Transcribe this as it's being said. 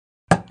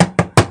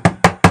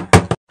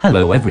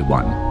Hello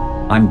everyone.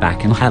 I'm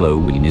back and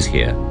Halloween is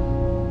here.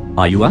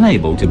 Are you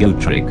unable to go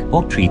trick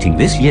or treating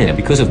this year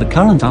because of the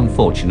current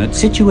unfortunate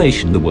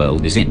situation the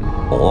world is in,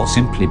 or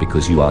simply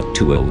because you are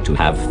too old to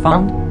have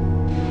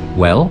fun?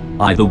 Well,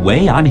 either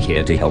way I'm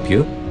here to help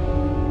you.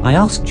 I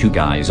asked you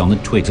guys on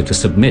the Twitter to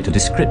submit a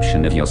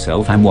description of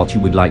yourself and what you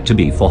would like to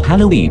be for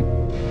Halloween.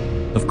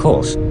 Of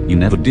course, you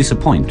never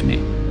disappoint me.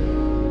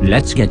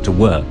 Let's get to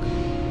work.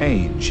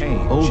 Age,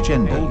 old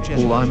gender,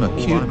 or I'm a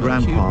cute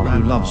grandpa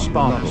who loves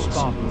sparkles,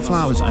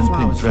 flowers and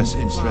pink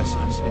dresses.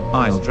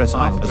 I'll dress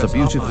up as a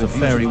beautiful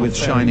fairy with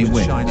shiny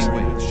wings,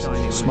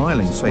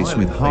 smiling face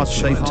with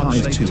heart-shaped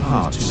tied to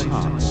hearts.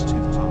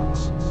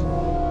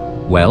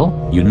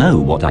 Well, you know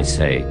what I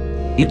say.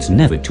 It's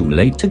never too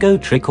late to go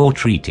trick or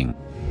treating.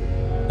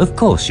 Of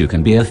course you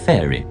can be a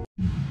fairy.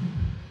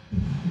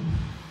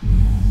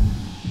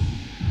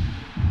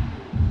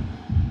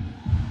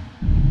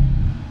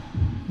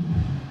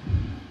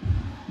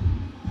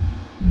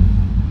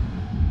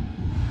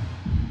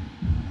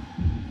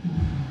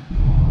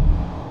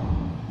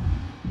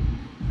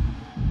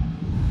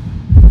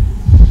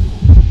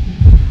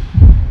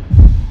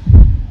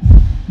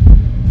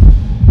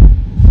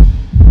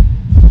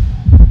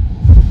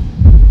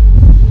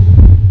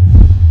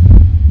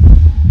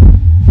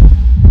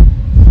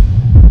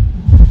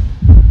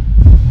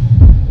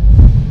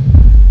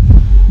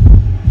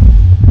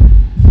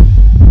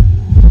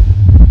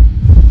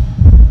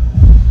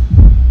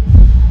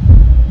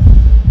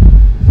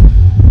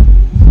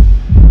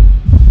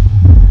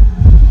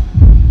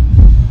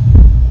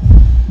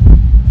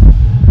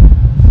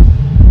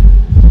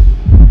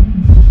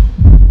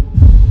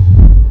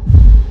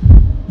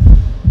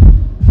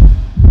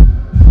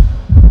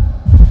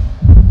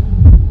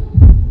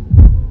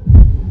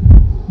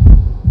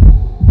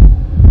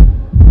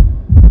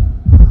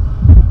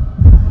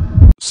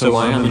 So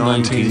I am a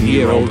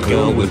 19-year-old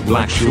girl with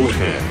black short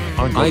hair.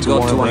 I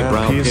got two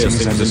eyebrow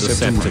piercings and a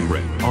septum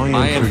ring.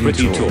 I am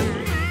pretty tall.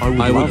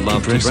 I would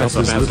love to dress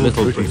up as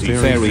little pretty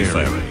fairy.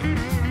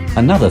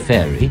 Another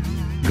fairy?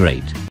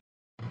 Great.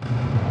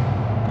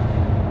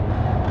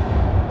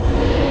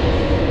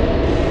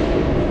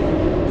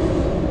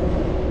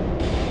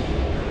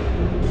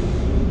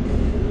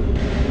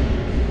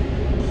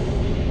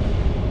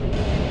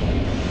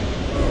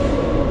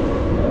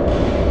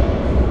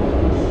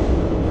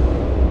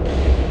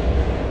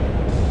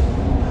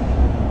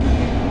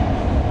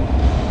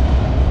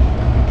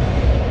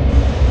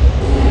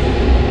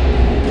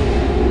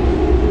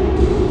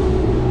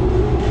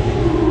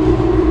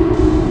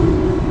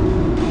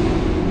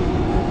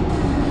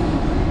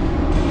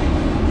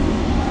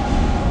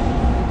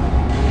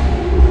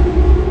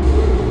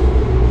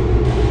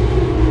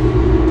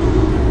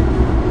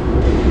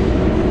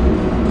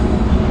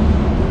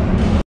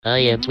 I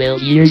am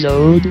 12 years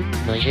old,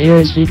 my hair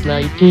is with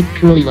bright pink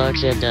curly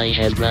locks and I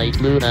have bright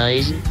blue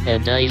eyes,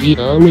 and I've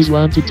always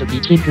wanted to be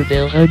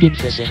Tinkerbell. Hugging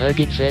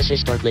Fesse,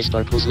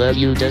 Sparkles, love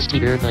you, Dusty,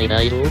 you're my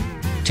idol.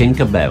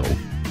 Tinkerbell.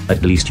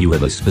 At least you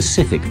have a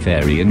specific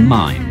fairy in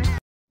mind.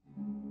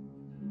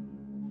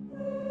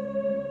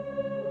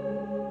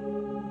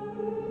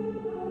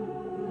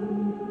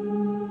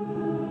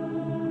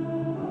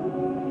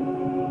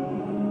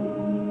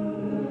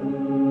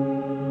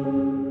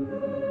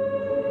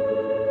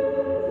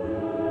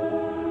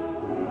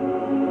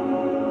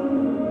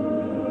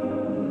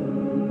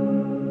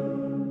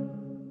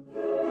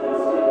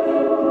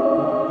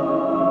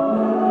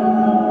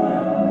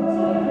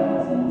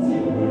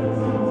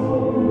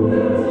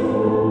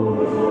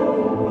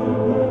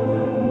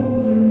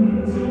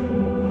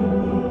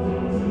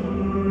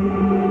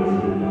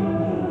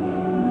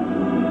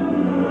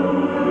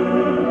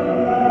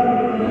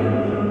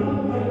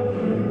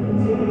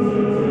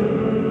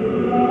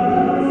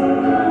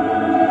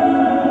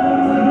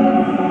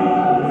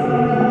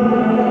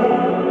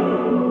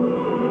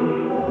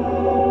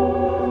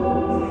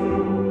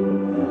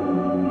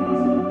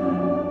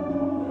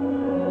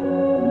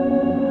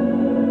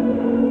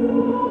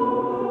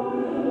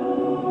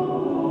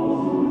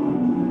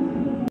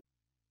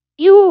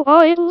 You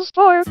idle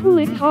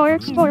sparkling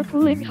heart,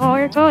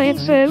 I am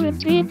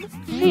 17,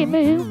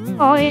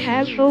 female. I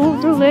have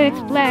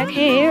shoulder-length black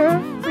hair,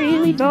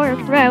 really dark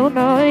brown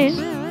eyes,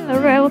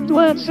 around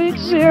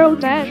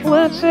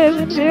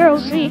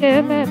 160-170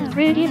 cm and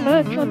pretty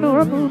much a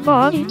normal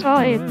body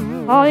type.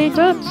 I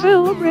don't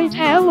celebrate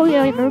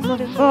Halloween,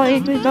 but if I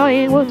did,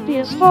 I would be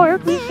a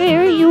sparkly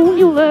fairy.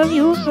 You love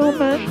you so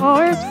much,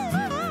 heart.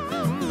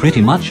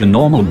 Pretty much a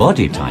normal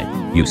body type,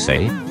 you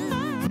say?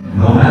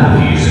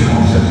 Normality is a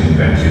concept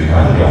invented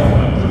by the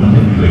government to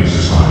manipulate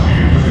society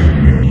into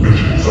thinking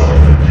individuals are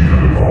indeed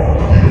apart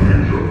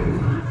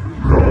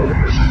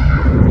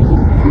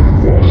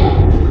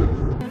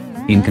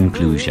in In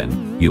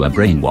conclusion, you are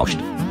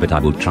brainwashed, but I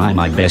will try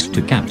my best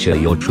to capture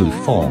your true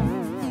form.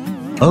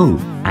 Oh,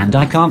 and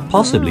I can't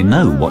possibly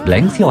know what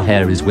length your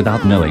hair is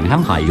without knowing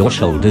how high your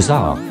shoulders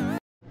are.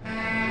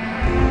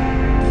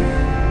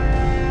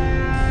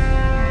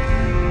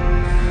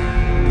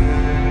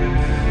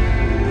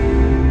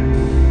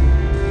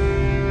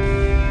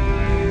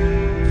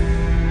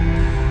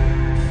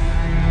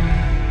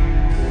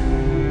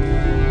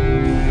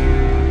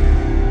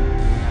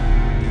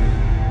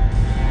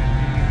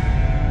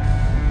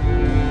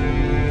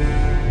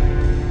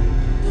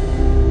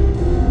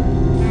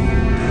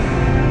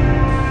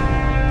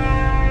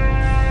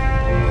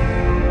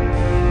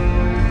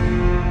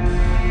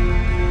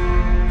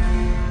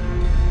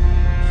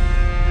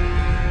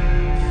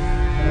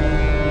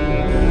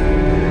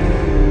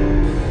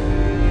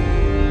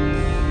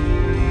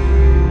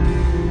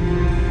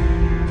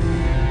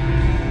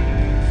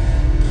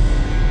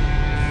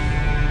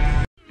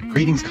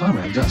 Greetings,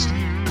 Comrade Dust.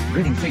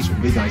 Grinning face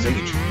with big eyes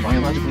age.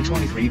 Biologically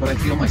 23, but I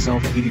feel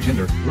myself at 80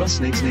 gender. Russ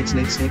snake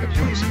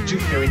appearance.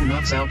 Tooth fairy who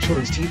knocks out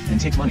children's teeth and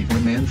takes money from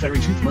a man. Fairy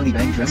tooth money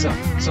bang dress up.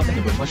 Something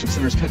of a flesh of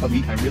sinners cut of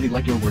meat. I really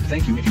like your work.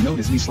 Thank you. If you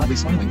notice me slightly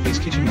smiling face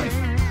kitchen knife.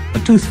 A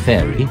tooth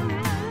fairy?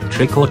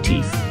 Trick or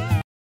teeth?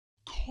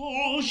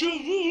 Quand je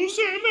vous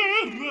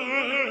aimerai,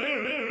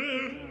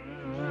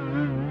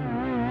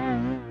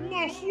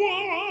 ma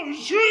foi,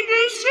 je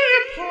ne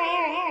sais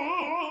pas.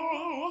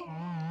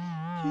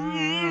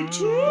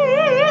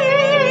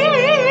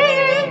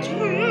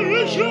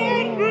 Peut-être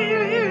jamais.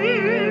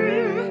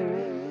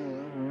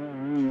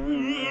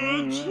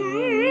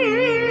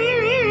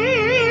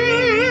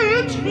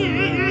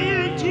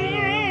 Peut-être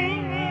demain.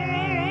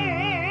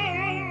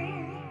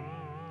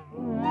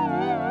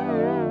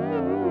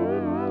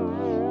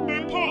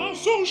 Mais pas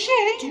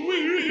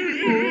aujourd'hui.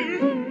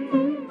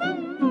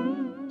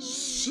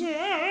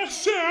 C'est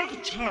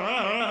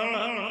certain.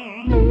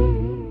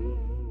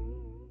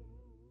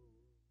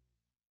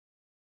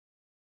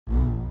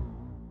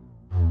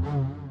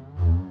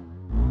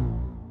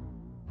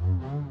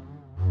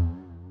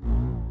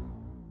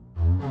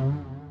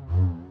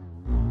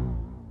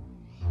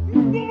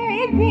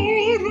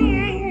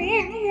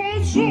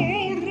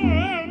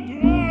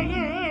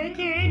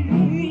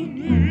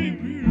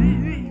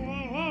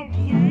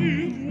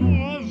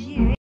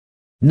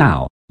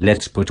 Now,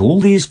 let's put all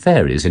these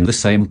fairies in the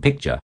same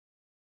picture.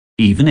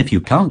 Even if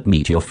you can't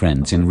meet your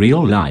friends in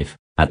real life,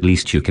 at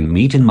least you can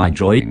meet in my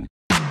drawing.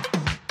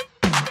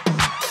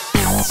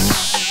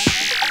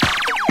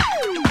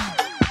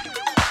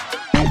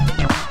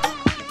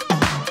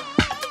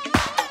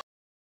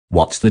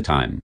 What's the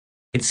time?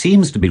 It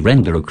seems to be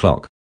render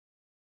o'clock.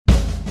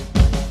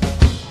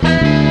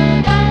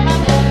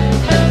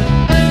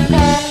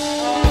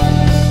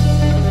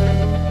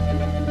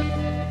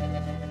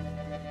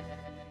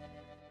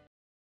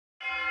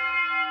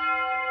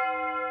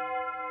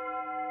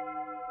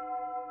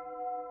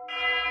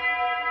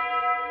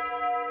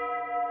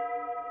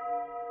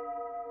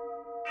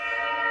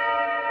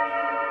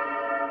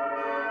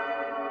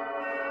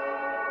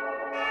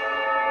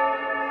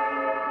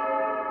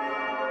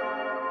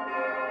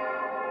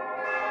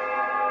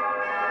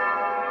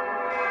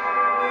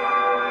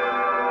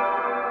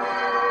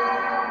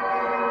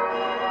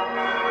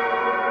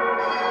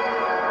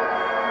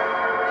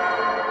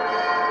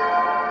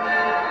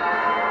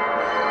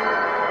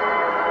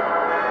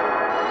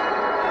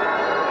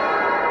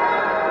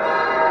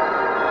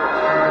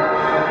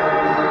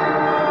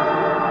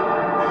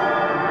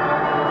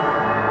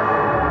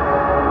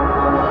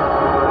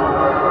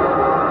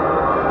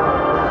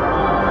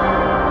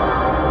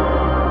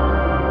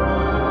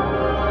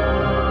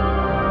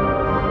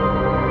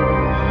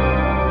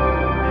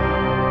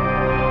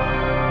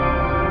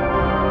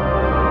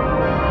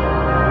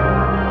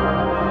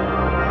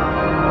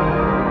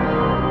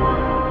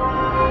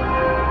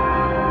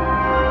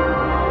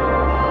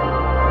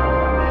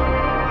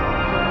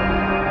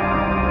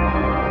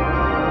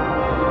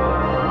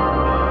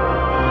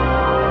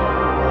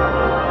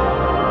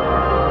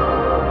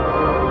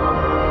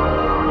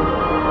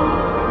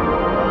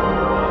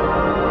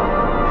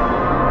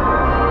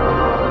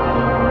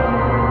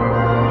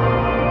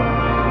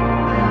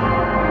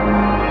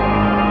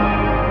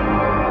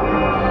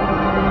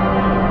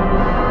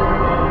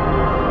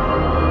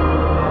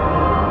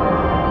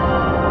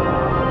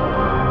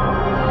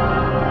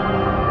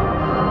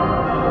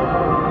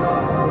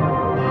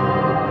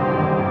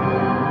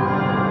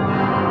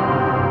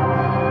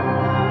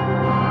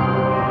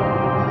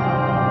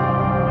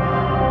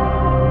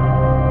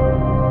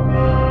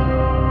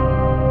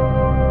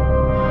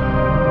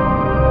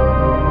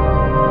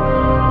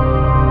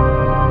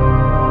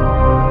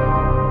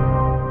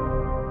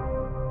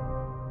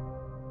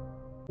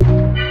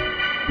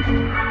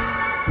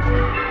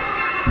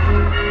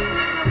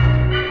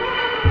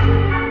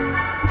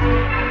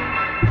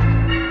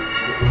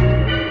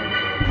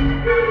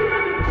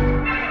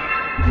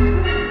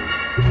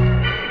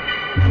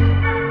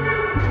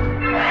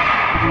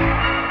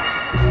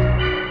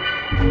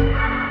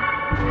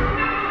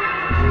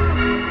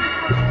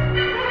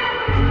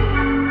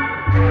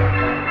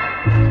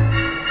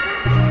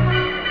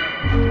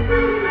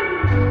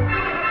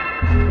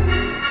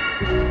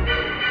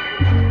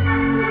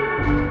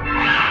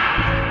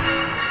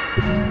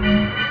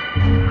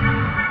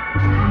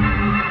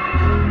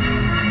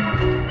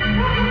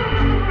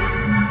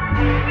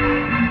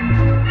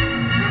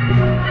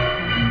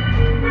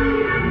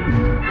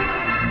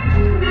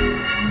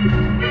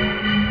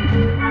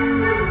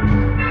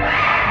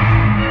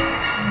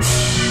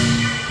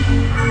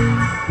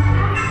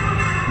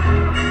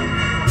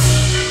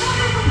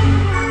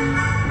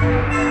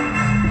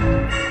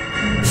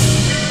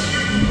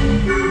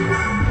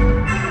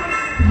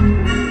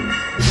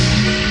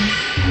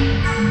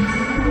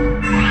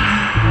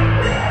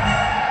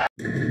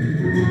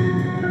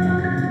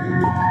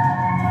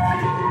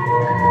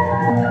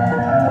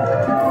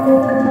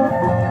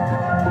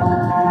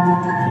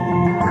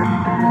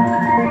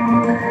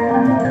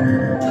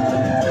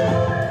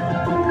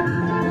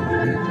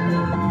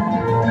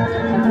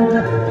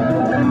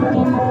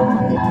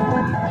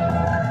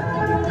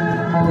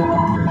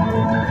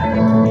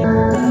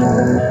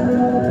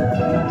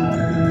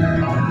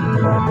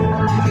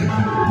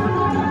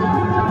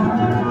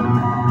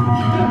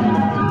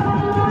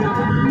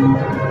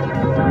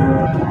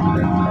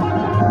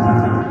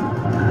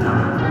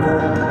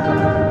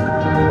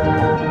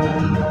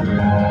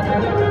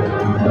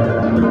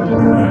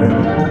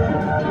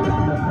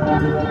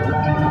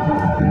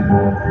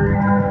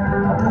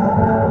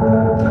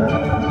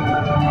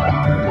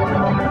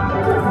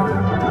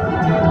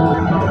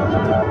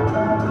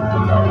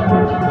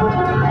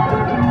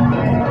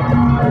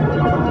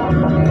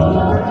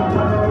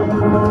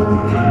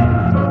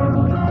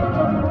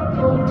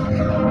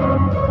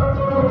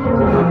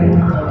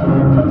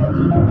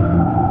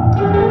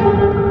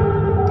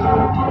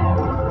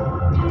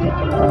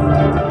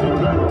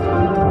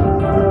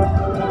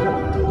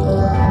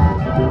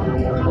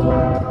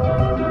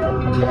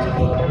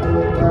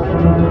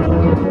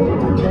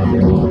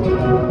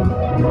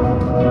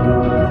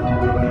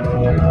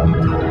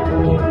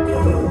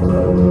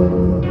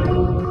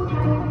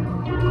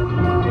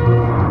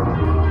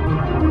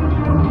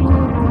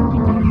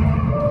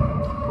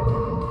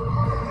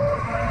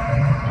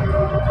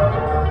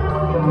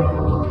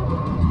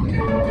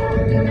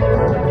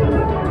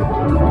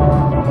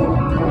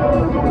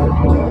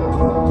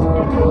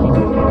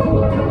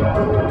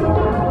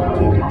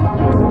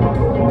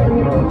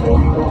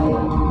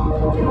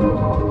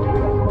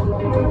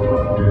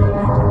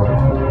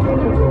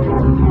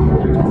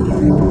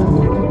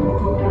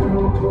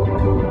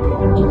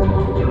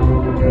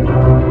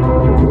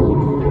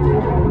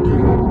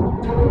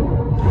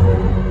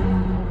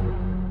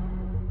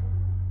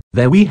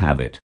 There we have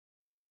it.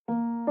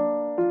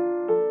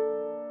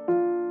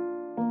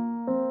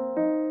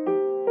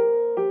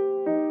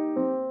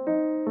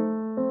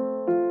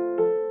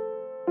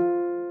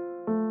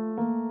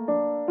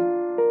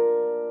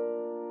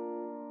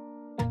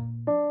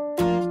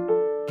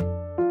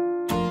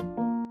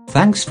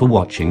 Thanks for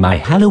watching my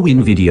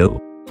Halloween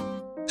video.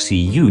 See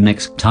you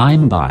next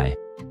time, bye.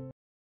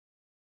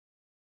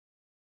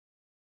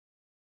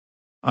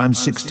 I'm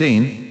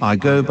 16, I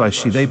go by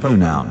she they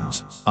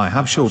pronouns. I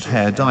have short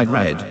hair dyed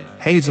red,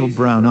 hazel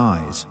brown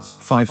eyes.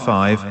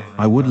 5'5",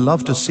 I would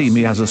love to see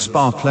me as a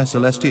sparkler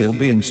celestial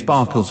being,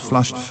 sparkles,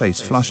 flushed face,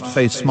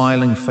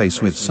 smiling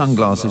face with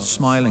sunglasses,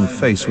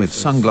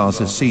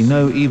 see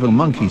no evil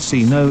monkey,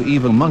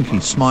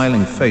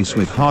 smiling face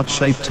with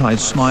heart-shaped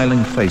eyes,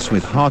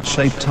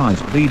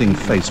 bleeding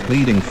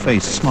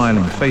face,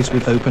 smiling face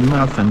with open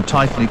mouth and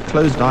tightly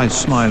closed eyes,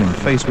 smiling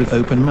face with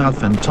open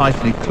mouth and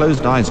tightly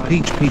closed eyes,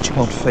 peach,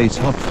 hot face,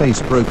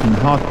 broken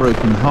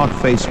heart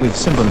face with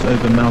symbols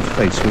over mouth,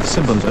 face with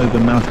symbols over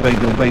mouth,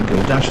 bagel,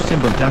 dash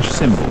symbols,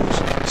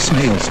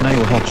 snail,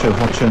 hot show,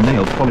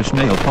 nail polish,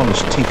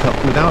 teacup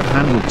without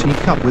handle,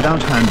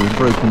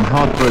 broken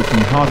heart,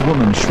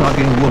 woman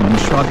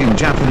shrugging,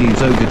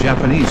 Japanese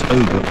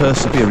ogre,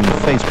 persevering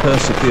face,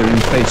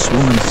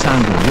 woman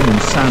sandal,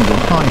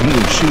 high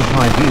heel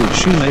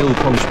shoe, nail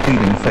polish,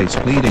 bleeding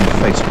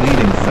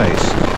face.